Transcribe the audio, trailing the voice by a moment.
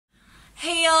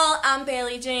I'm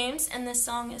Bailey James, and this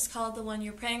song is called The One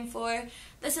You're Praying For.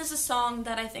 This is a song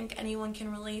that I think anyone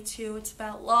can relate to. It's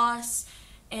about loss,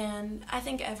 and I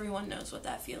think everyone knows what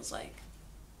that feels like.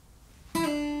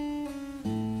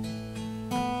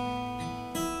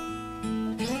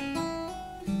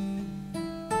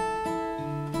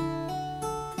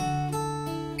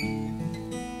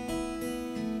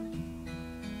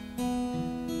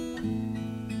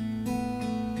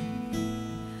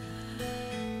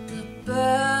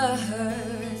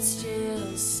 Birds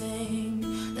still sing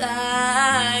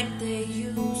like they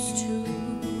used to.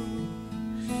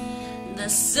 The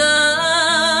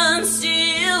sun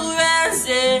still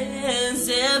rises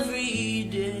every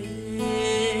day.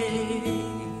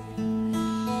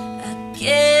 I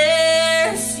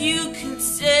guess you could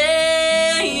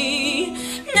say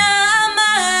not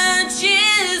much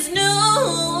is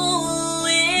new,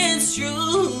 it's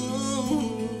true.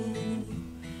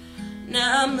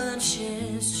 Not much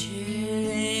has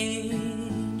changed,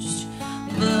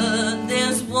 but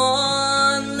there's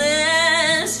one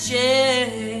less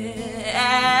chair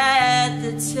at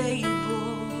the table,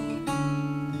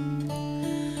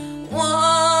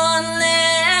 one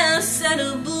less set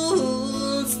of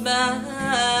boots by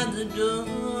the door.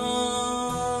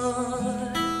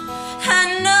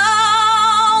 I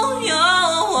know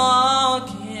you're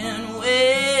walking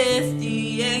with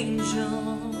the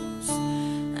angels.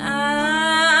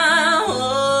 I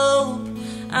hope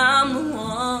I'm the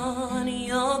one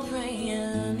you're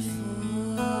praying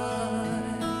for.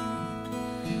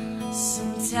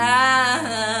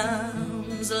 Sometimes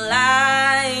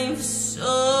life's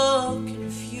so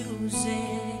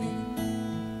confusing,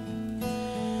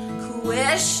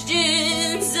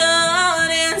 questions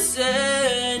unanswered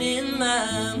in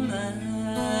my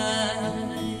mind,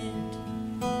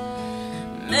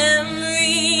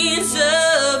 memories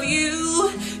of you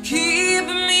keep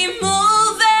me moving,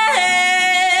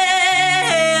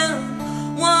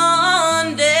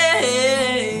 one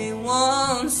day,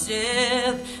 one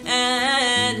step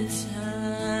at a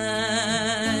time.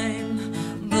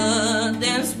 But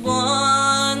there's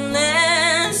one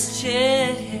less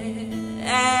chair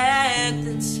at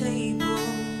the table,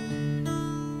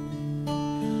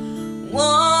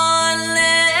 one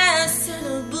less set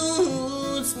of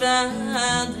boots by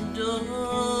the door.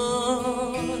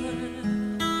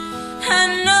 I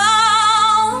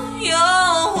know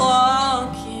you're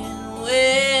walking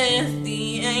with the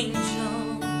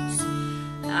angels.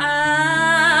 I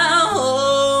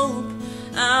hope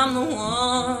I'm the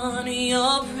one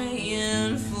you're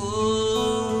praying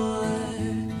for.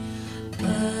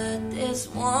 But there's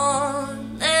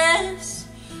one less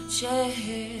chair